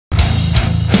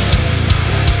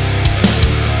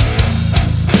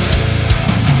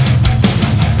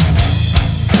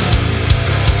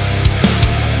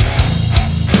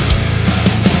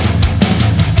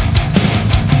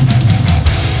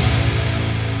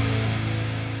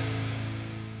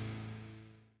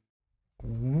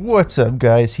What's up,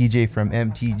 guys? CJ from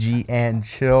MTG and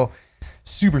Chill.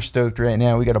 Super stoked right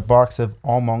now. We got a box of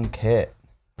Amonkhet.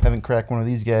 Haven't cracked one of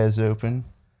these guys open,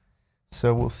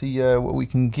 so we'll see what we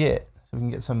can get. So we can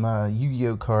get some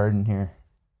Yu-Gi-Oh card in here.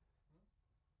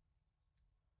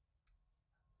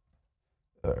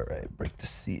 All right, break the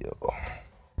seal.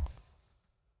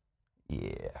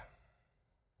 Yeah.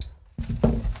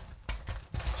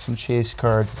 Some chase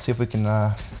cards. Let's see if we can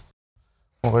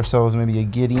pull ourselves maybe a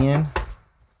Gideon,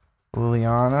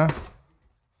 Liliana.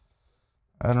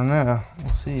 I don't know. We'll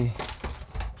see.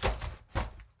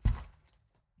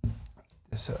 Get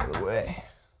this out of the way.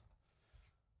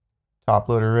 Top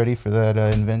loader ready for that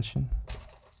invention.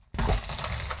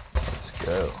 Let's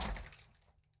go.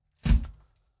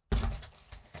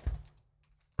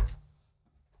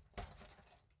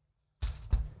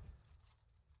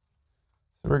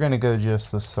 So we're going to go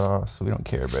just the sauce. We don't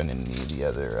care about any of the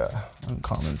other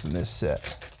uncommons in this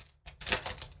set.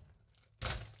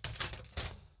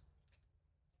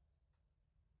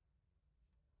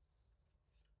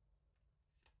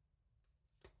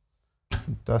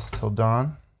 Dusk Till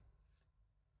Dawn.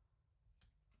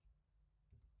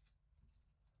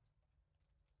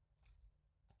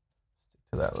 Stick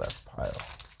to that left pile.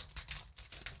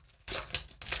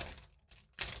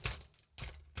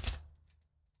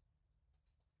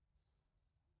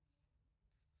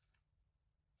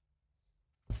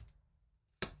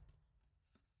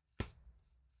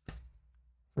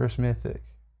 First Mythic,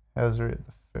 Hazard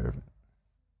the Fervent.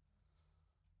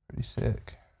 Pretty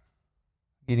sick.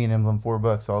 Gideon Emblem,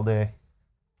 $4 all day.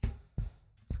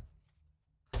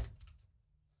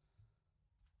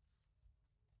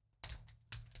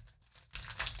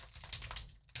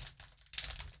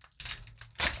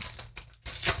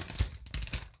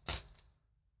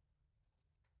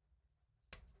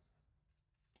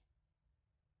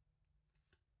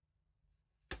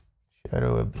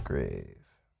 Shadow of the Grave.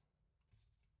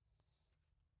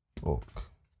 Bulk.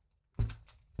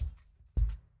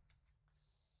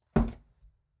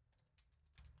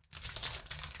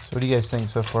 So what do you guys think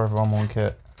so far of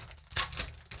Amonkhet?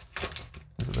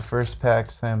 These are the first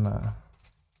packs I'm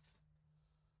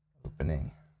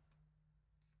opening.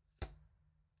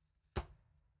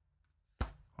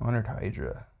 Honored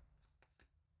Hydra.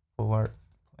 Full art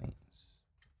planes.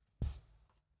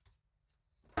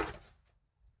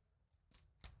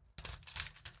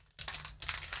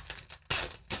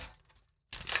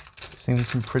 Seen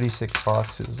some pretty sick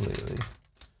boxes lately.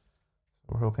 So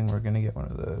we're hoping we're gonna get one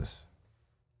of those.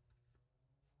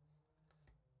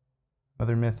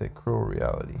 Another Mythic, Cruel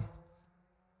Reality.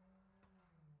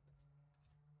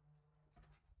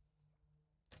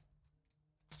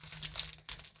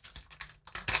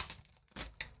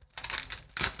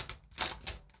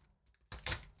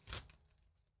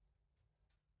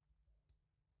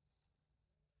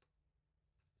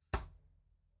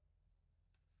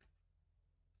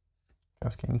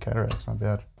 Cascading Cataracts, not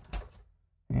bad.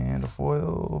 And a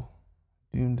foil,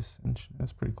 Dune Dissension,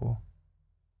 that's pretty cool.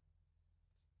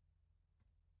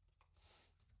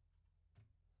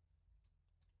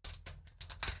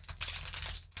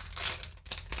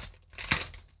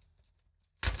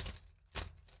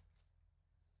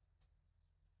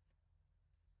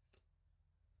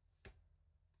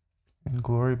 And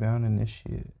Glory Bound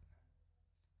Initiate.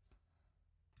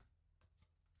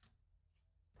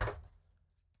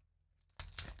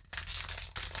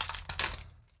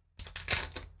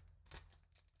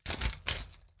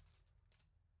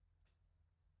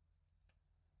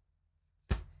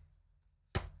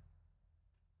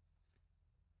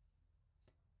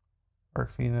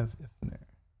 Arcfiend of Ifnir.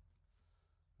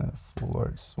 That full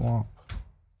art swamp.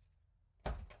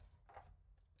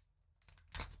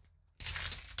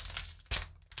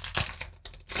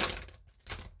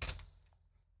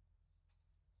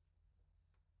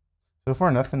 So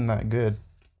far, nothing that good.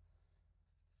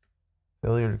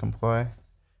 Failure to comply.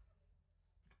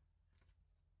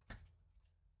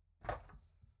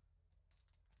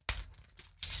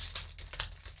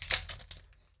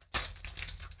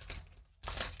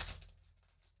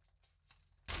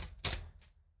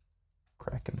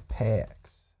 Cracking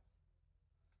packs.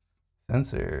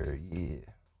 Censor, yeah.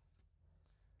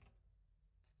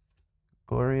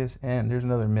 Glorious End. There's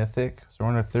another Mythic. So we're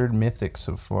on our third Mythic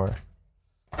so far.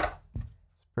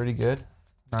 Pretty good.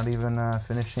 Not even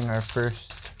finishing our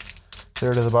first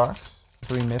third of the box.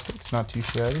 3 Mythics, not too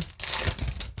shabby.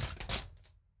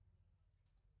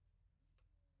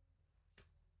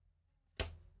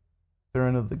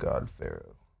 Throne of the God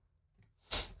Pharaoh.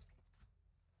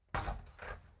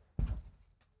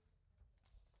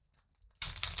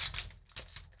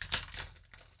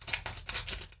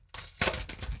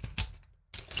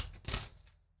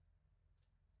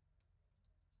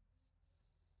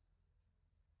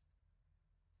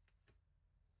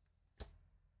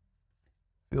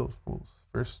 Field Fools.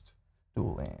 First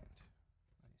dual land.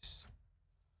 Nice.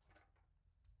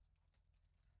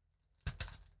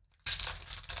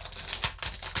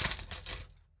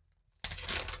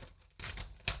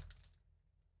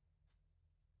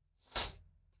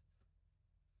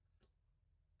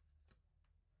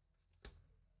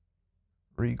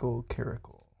 Regal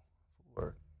Caracal. Full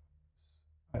art.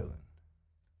 Island.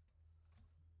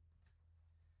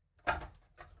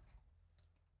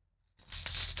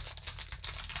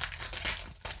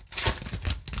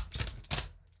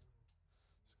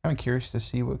 I'm curious to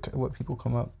see what people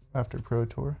come up after Pro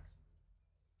Tour.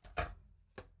 Cut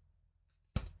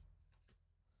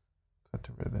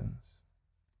to ribbons.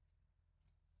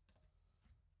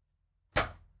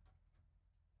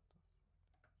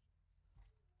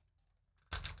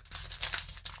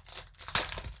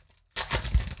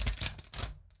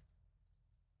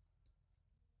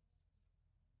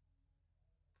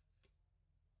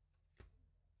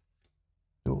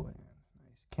 Dual land.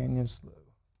 Nice. Canyon Slow.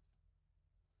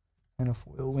 And a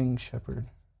foil winged shepherd.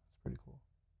 That's pretty cool.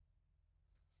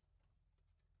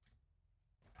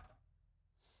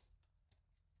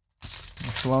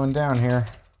 I'm slowing down here.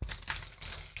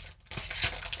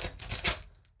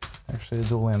 Actually, the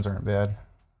dual lands aren't bad.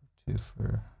 2 for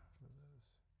those.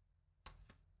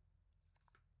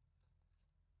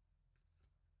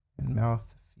 And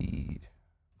mouth feed.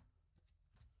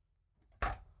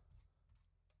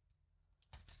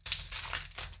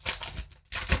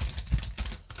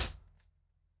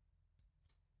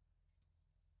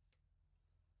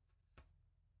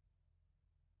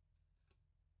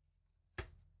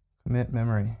 Commit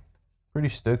Memory. Pretty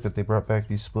stoked that they brought back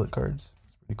these split cards.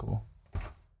 It's pretty cool.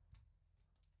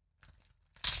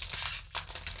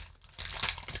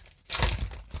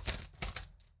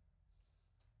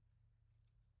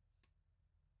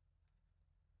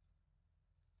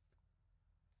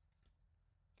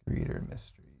 Creator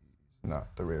Mysteries.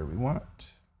 Not the rare we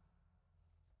want.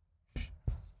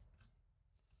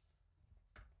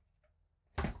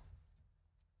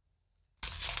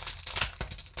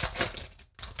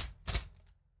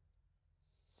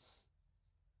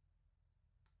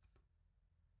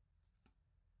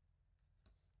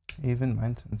 Even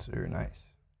Mind Sensor, nice.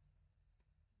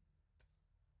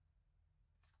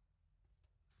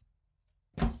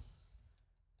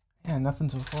 Yeah, nothing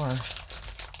so far.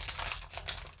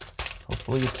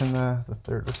 Hopefully it's in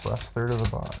this last third of the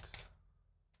box.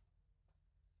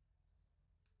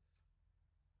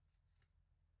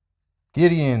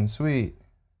 Gideon, sweet.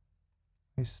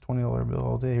 Nice $20 bill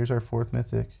all day. Here's our 4th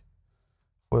mythic.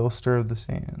 Foil Stir of the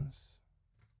Sands.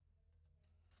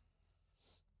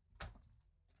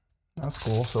 That's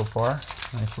cool so far.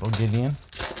 Nice little Gideon.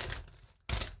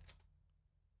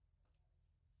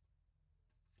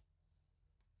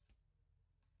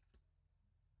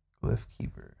 Glyph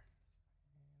Keeper.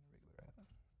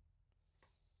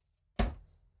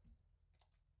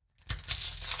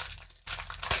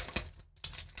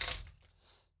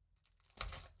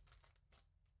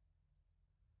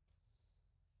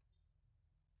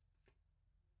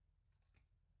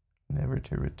 Never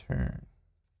to Return.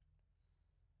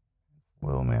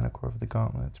 Will Mana Core of the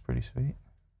Gauntlet. It's pretty sweet.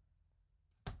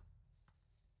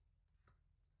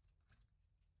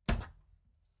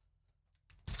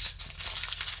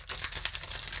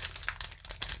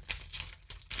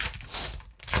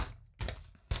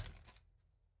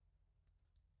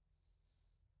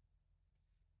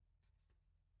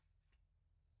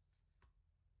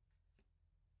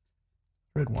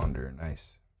 Red Wanderer,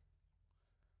 nice.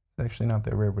 It's actually not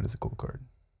that rare, but it's a cool card.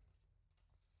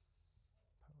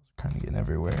 Kind of getting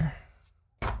everywhere.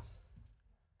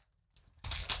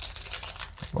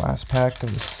 Last pack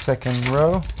of the second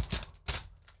row.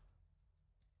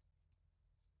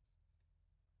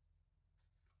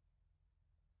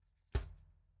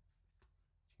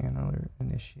 Channeler,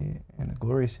 Initiate, and a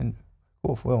Glorious and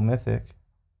cool foil mythic.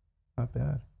 Not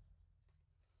bad.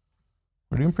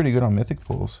 We're doing pretty good on mythic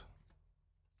pulls.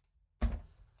 It's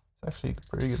actually a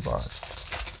pretty good box.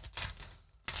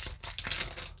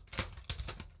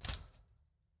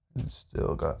 And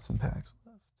still got some packs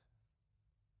left.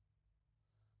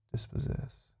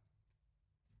 Dispossess.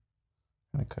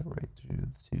 Gonna cut right through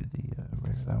to the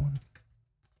rare of that one.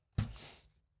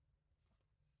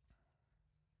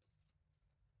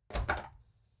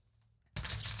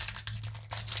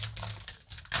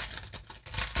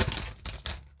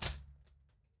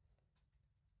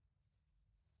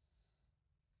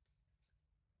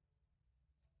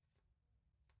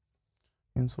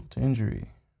 Insult to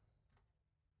Injury.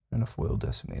 And a foil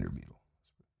Decimator Beetle.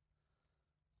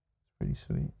 It's pretty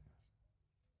sweet.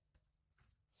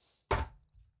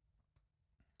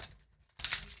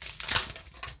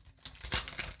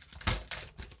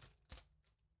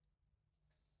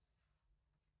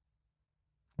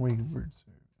 Wayward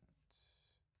Servant.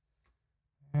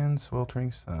 And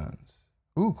Sweltering Suns.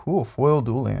 Ooh, cool. Foil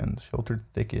dual land. Sheltered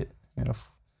Thicket. And a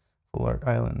full art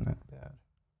island. Not bad.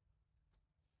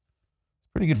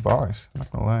 Pretty good box. I'm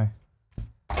not gonna lie.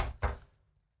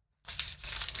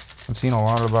 I've seen a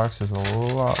lot of the boxes a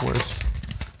lot worse.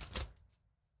 If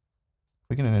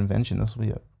we get an invention, this will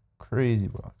be a crazy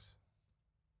box.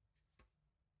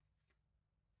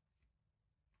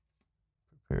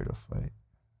 Prepare to fight.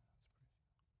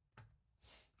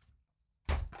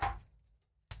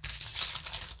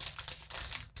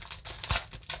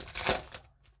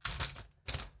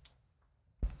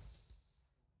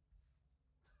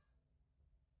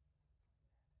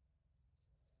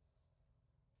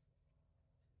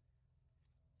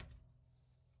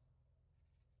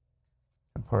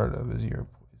 Part of is your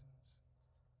poisons.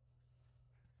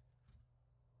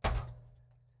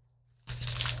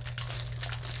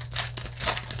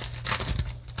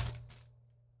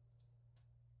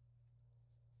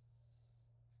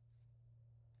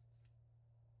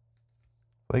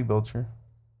 Plague Belcher.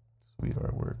 Sweet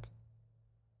artwork.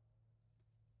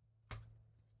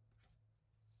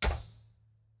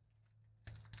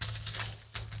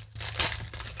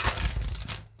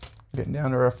 Getting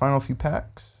down to our final few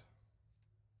packs.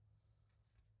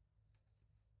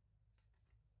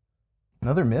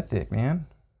 Another mythic, man.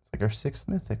 It's like our 6th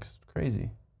mythic. It's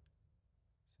crazy.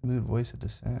 Smooth Voice of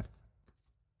Dissent.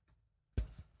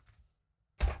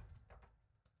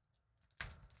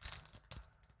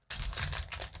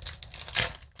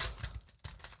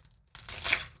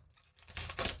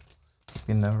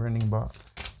 A never-ending box.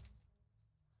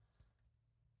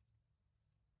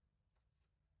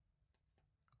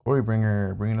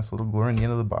 Glorybringer, bringing us a little glory in the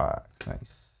end of the box.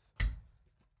 Nice.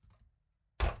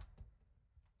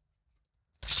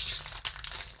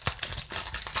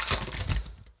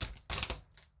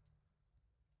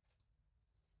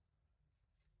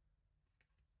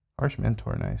 Harsh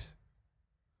Mentor, nice.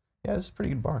 Yeah, this is a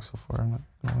pretty good box so far, I'm not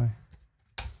gonna lie.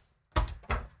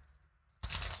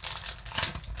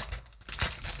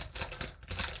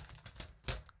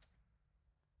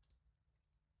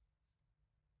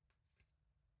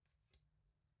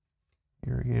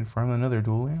 Irrigated Farm, another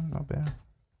dual land, not bad.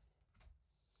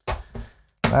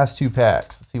 Last 2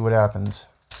 packs, let's see what happens.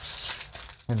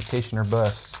 Invitation or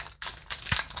bust.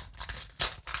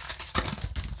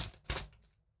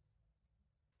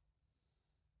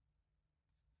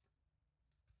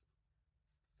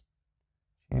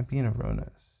 Champion of Ronas.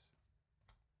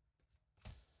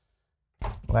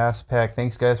 Last pack.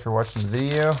 Thanks guys for watching the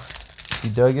video. If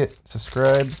you dug it,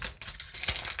 subscribe.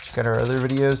 Check out our other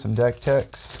videos, some deck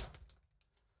techs.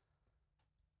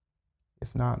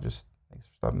 If not, just thanks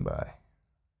for stopping by.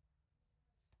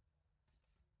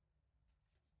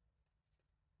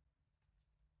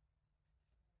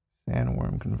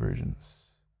 Sandworm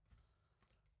conversions.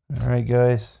 All right,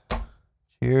 guys.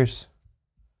 Cheers.